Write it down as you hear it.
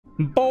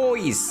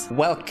Boys,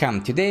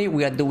 welcome. Today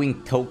we are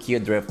doing Tokyo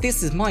Drift.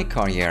 This is my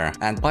car here,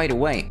 and by the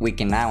way, we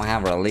can now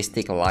have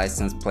realistic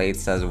license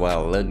plates as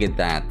well. Look at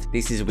that.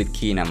 This is with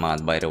Kina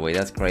mod, by the way.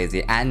 That's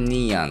crazy. And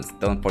neons.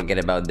 Don't forget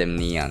about them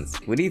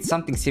neons. We did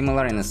something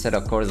similar in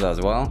Assetto Corsa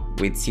as well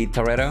with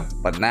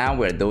T300, but now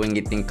we're doing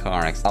it in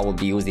CarX. I will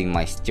be using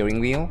my steering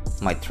wheel,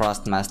 my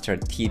Thrustmaster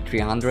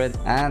T300,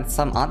 and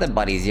some other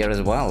buddies here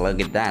as well. Look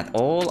at that.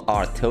 All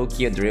are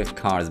Tokyo Drift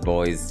cars,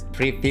 boys.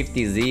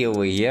 350Z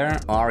over here,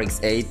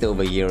 RX-8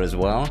 over here as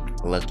well,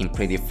 looking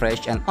pretty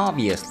fresh, and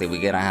obviously we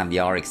gotta have the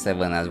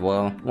RX-7 as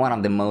well, one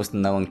of the most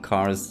known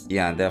cars.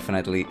 Yeah,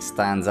 definitely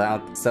stands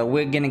out. So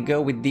we're gonna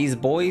go with these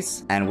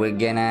boys and we're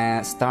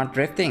gonna start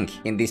drifting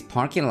in this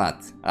parking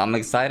lot. I'm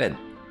excited.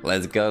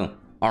 Let's go.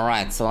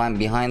 Alright, so I'm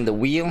behind the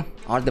wheel.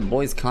 Are the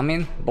boys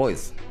coming?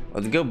 Boys,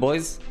 let's go,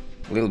 boys.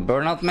 Little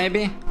burnout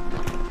maybe?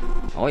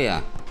 Oh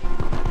yeah.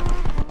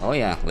 Oh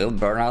yeah, little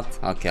burnout.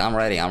 Okay, I'm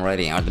ready.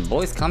 Are the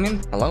boys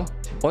coming? Hello,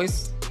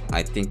 boys?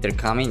 I think they're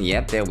coming.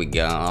 Yep, there we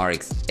go.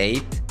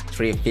 RX-8,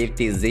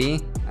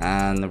 350Z,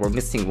 and we're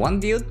missing one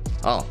dude.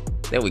 Oh,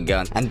 there we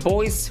go. And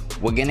boys,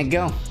 we're gonna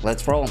go.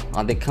 Let's roll.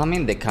 Are they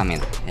coming? They're coming.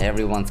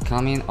 Everyone's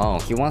coming. Oh,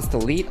 he wants to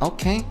lead.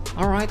 Okay,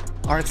 all right.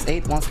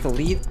 RX-8 wants to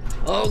lead.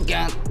 Oh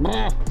god,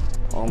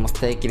 almost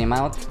taking him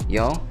out.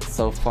 Yo,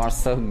 so far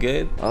so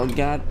good. Oh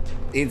god,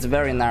 it's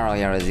very narrow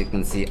here, as you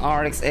can see.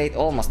 RX-8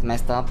 almost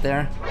messed up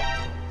there.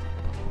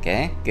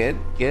 Okay, good.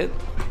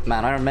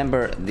 Man, I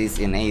remember this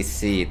in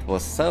AC, it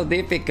was so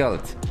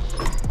difficult.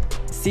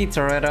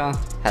 T300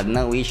 had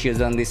no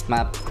issues on this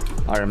map.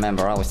 I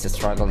remember I was just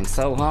struggling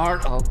so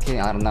hard. Okay,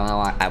 I don't know how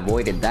I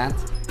avoided that,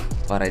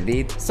 but I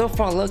did. So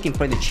far looking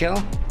pretty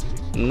chill.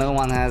 No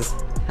one has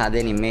had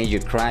any major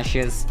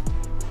crashes.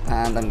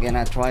 And I'm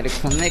gonna try to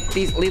connect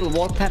this little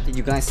wall tap. Did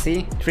you guys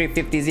see?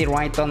 350Z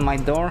right on my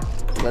door.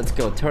 Let's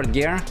go, third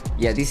gear.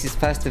 Yeah, this is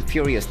Fast and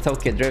Furious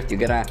Tokyo Drift. You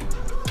gotta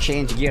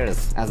change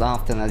gears as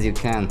often as you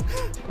can.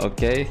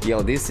 Okay,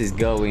 yo, this is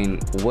going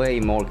way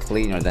more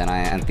cleaner than I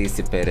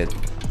anticipated.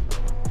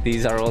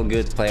 These are all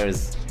good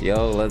players.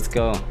 Yo, let's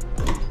go.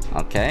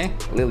 Okay,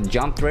 little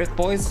jump drift,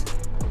 boys.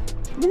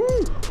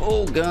 Woo!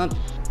 Oh god.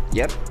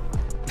 Yep.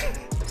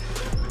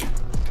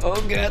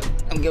 Oh god,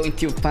 I'm going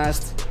too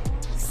fast.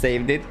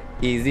 Saved it.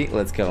 Easy.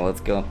 Let's go.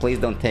 Please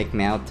don't take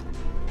me out.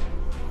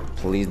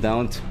 Please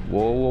don't.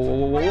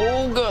 Whoa,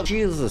 oh god,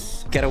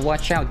 Jesus. Gotta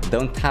watch out.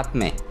 Don't tap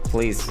me,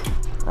 please.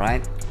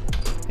 Right?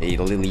 A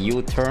little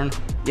U-turn.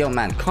 Yo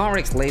man,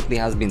 CarX lately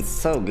has been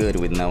so good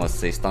with no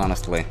assist,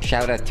 honestly.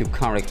 Shout out to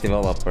CarX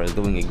developers,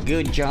 doing a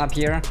good job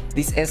here.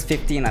 This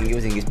S15 I'm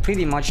using is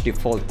pretty much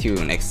default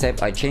tune,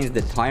 except I changed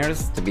the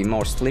tires to be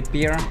more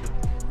slippier.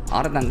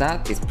 Other than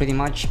that, it's pretty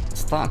much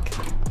stock.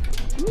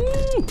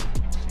 Woo!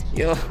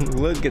 Yo,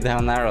 look at how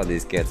narrow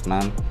this gets,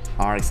 man.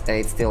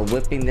 RX-8 still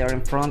whipping there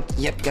in front.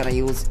 Yep, gotta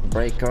use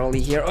brake early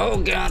here. Oh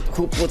god,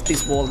 who put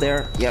this wall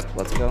there? Yep,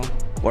 let's go.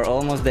 We're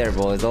almost there,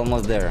 boys,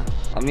 almost there.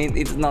 I mean,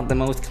 it's not the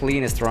most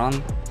cleanest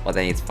run, but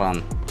hey, it's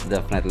fun. It's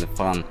definitely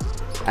fun.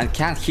 And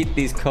can't hit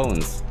these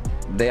cones.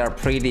 They are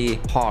pretty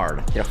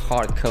hard. They're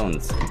hard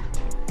cones.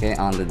 Okay,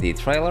 under the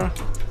trailer.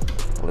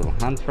 A little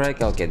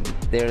handbrake. Okay,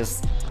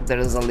 there's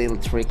a little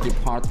tricky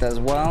part as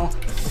well.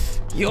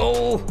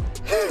 Yo!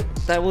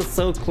 That was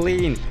so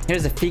clean.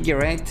 Here's a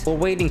figure 8. We're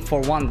waiting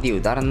for one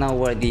dude. I don't know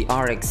where the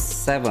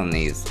RX-7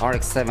 is.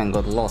 RX-7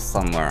 got lost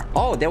somewhere.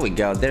 Oh, there we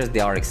go. There's the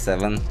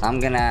RX-7. I'm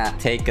gonna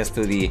take us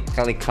to the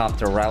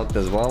helicopter route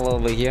as well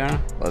over here.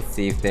 Let's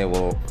see if they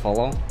will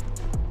follow.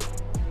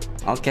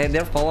 Okay,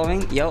 they're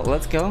following. Yo,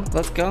 let's go.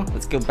 Let's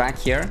go back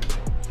here.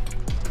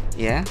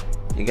 Yeah,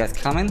 you guys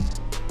coming?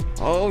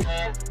 Oh,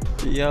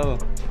 yo,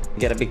 you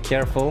gotta be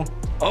careful.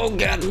 Oh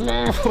god.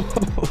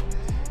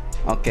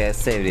 Okay, I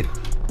saved it.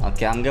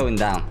 Okay, I'm going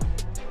down.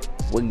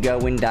 We're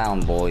going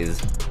down,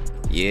 boys.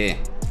 Yeah.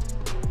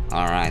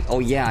 Alright. Oh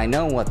yeah, I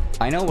know where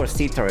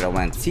T300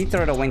 went.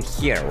 T300 went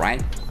here,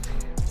 right?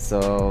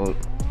 So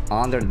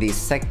under the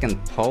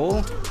second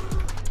pole,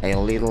 a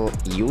little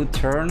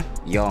U-turn.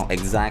 Yo,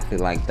 exactly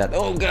like that.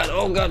 Oh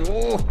god,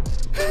 whoa.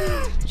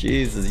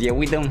 Jesus, yeah,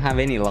 we don't have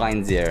any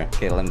lines here.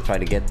 Okay, let me try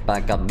to get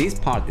back up. This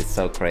part is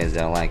so crazy,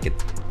 I like it.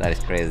 That is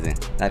crazy.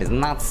 That is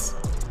nuts.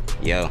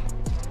 Yo,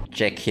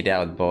 check it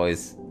out,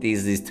 boys.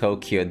 This is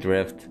Tokyo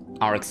Drift.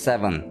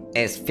 RX-7,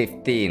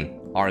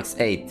 S15,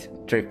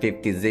 RX-8,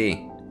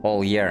 350Z,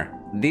 all year.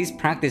 This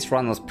practice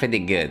run was pretty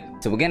good.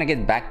 So we're gonna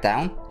get back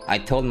down. I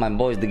told my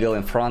boys to go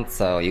in front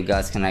so you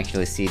guys can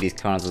actually see these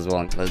cars as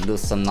well. Let's do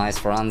some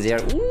nice runs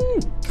here. Woo!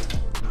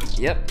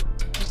 Yep.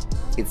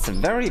 It's a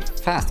very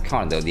fast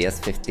car though, the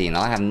S15.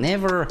 I have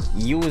never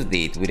used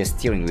it with a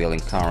steering wheel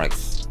in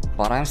CarX,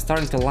 but I'm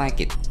starting to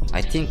like it.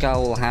 I think I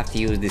will have to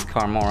use this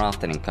car more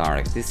often in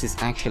CarX. This is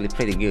actually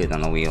pretty good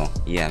on the wheel.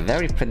 Yeah,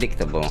 very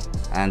predictable.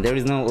 And there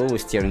is no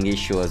oversteering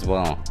issue as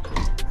well.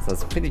 So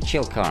it's a pretty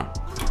chill car.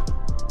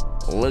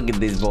 Look at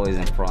these boys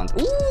in front.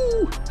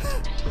 Ooh!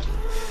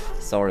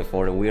 Sorry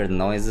for the weird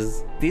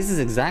noises. This is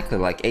exactly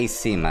like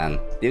AC, man.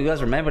 Do you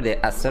guys remember the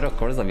Assetto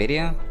Corsa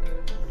video?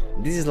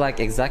 This is like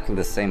exactly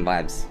the same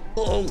vibes.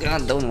 Oh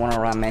god, don't want to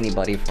ram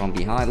anybody from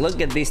behind.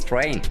 Look at this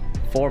train.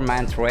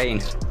 4-man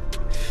train.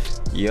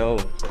 Yo.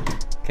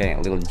 Okay, a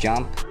little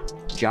jump.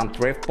 Jump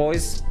drift,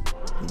 boys.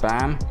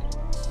 Bam.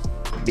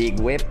 Big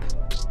whip.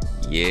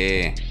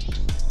 Yeah.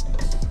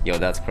 Yo,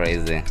 that's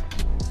crazy.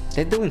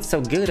 They're doing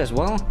so good as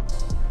well.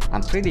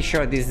 I'm pretty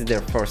sure this is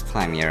their first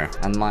time here.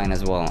 And mine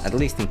as well. At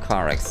least in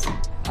CarX.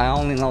 I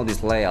only know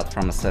this layout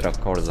from Assetto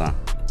Corsa.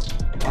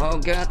 Oh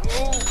god.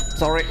 Oh,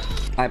 sorry.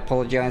 I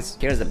apologize.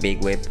 Here's a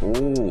big whip.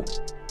 Ooh.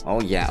 Oh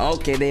yeah.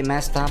 Okay, they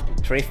messed up.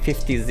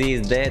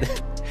 350Z is dead.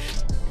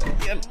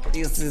 Yep.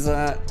 This is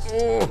a...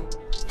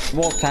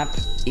 wall tap.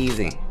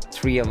 Easy.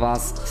 3 of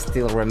us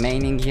still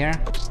remaining here.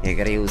 I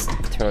gotta use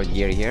 3rd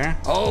gear here.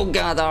 Oh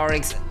god,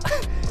 RX.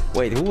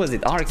 Wait, who was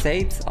it?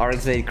 RX-8?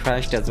 RX-8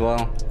 crashed as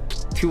well.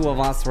 2 of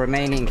us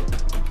remaining.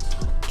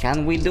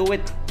 Can we do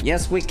it?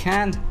 Yes, we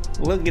can.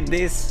 Look at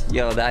this.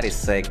 Yo, that is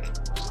sick.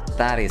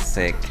 That is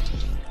sick.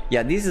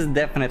 Yeah, this is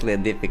definitely a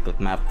difficult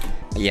map.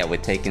 Yeah, we're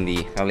taking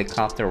the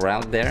helicopter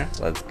route there.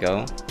 Let's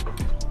go.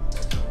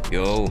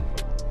 Yo.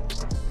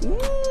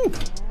 Woo!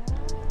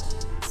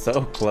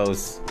 So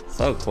close.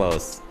 So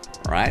close.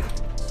 Right?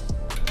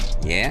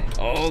 Yeah.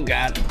 Oh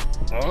god.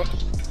 Oh.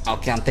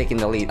 Okay, I'm taking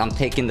the lead. I'm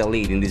taking the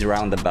lead in this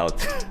roundabout.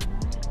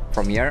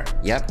 From here.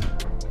 Yep.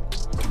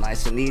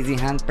 Nice and easy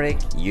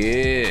handbrake.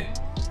 Yeah.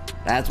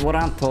 That's what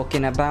I'm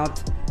talking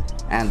about.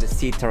 And the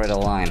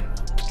T300 line.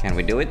 Can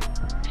we do it?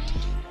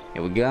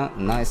 Here we go.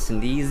 Nice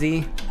and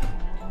easy.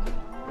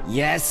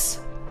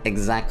 Yes.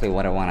 Exactly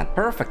what I wanted.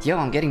 Perfect. Yo,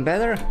 I'm getting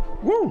better.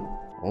 Woo.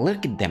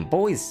 Look at them,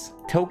 boys.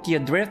 Tokyo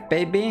Drift,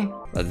 baby.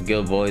 Let's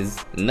go,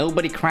 boys.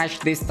 Nobody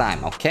crashed this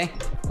time, okay?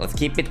 Let's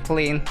keep it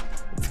clean.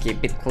 Let's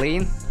keep it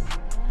clean.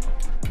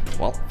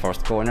 Well,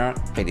 first corner,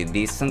 pretty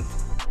decent.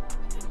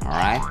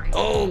 Alright.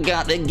 Oh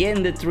god,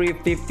 again the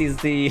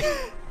 350Z.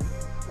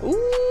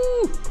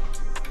 Ooh.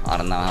 I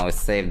don't know how I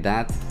saved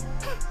that.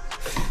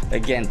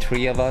 Again,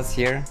 3 of us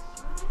here.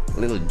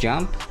 Little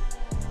jump.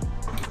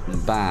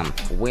 Bam.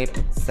 Whip.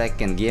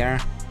 2nd gear.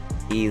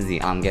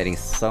 Easy. I'm getting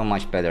so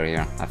much better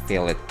here. I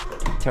feel it.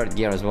 3rd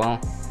gear as well.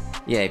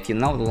 Yeah, if you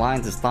know the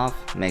lines and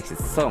stuff, makes it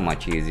so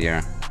much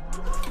easier.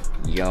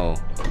 Yo.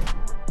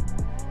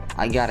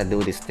 I gotta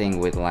do this thing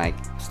with like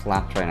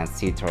Slaptrain and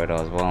T300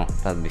 as well.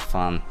 That'd be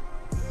fun.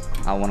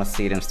 I wanna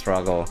see them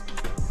struggle.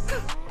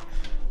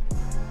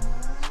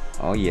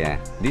 Oh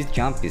yeah. This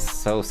jump is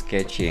so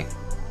sketchy.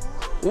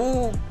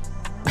 Ooh.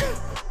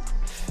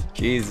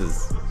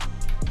 Jesus.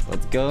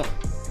 Let's go.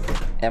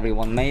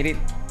 Everyone made it.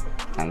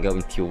 I'm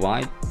going too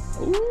wide.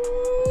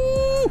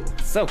 Ooh.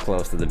 So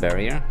close to the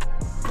barrier.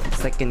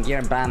 2nd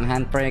gear, bam,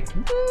 handbrake.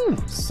 Ooh.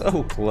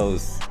 So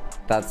close.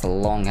 That's a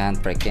long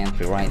handbrake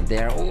entry right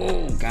there.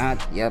 Oh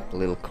god. Yep,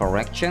 little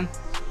correction.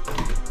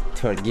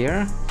 3rd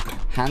gear.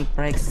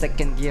 Handbrake,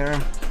 2nd gear.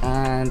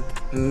 And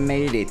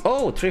made it.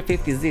 Oh,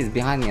 350Z is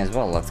behind me as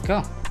well. Let's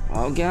go.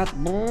 Oh god.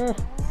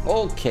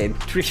 Okay,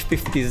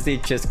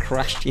 350Z just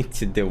crashed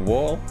into the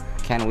wall.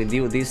 Can we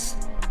do this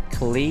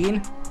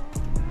clean?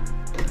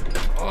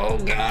 Oh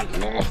god.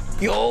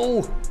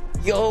 Yo.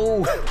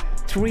 Yo.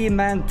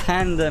 3-man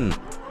tandem.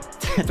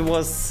 That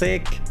was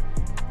sick.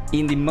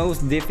 In the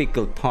most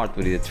difficult part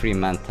with the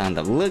 3-man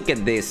tandem. Look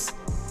at this.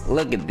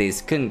 Look at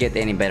this. Couldn't get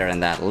any better than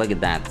that. Look at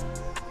that.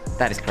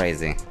 That is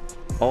crazy.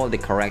 All the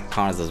correct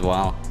cars as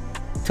well.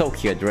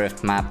 Tokyo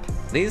Drift map.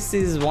 This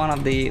is one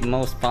of the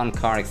most fun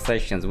car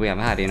sessions we have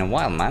had in a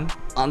while, man.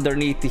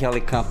 Underneath the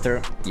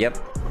helicopter. Yep.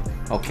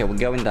 Okay, we're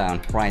going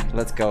down. Right,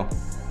 let's go.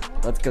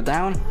 Let's go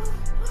down.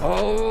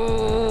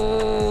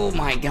 Oh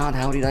my god,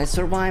 how did I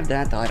survive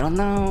that? I don't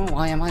know.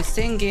 Why am I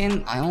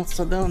singing? I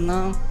also don't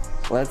know.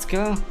 Let's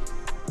go.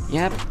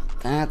 Yep,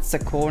 that's a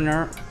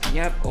corner.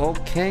 Yep,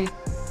 okay.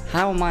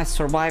 How am I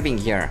surviving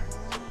here?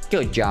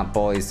 Good job,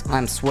 boys.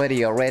 I'm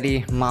sweaty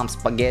already. Mom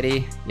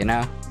spaghetti, you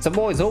know. So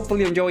boys,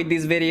 hopefully you enjoyed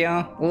this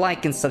video.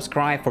 Like and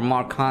subscribe for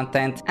more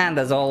content. And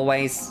as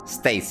always,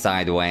 stay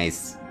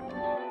sideways.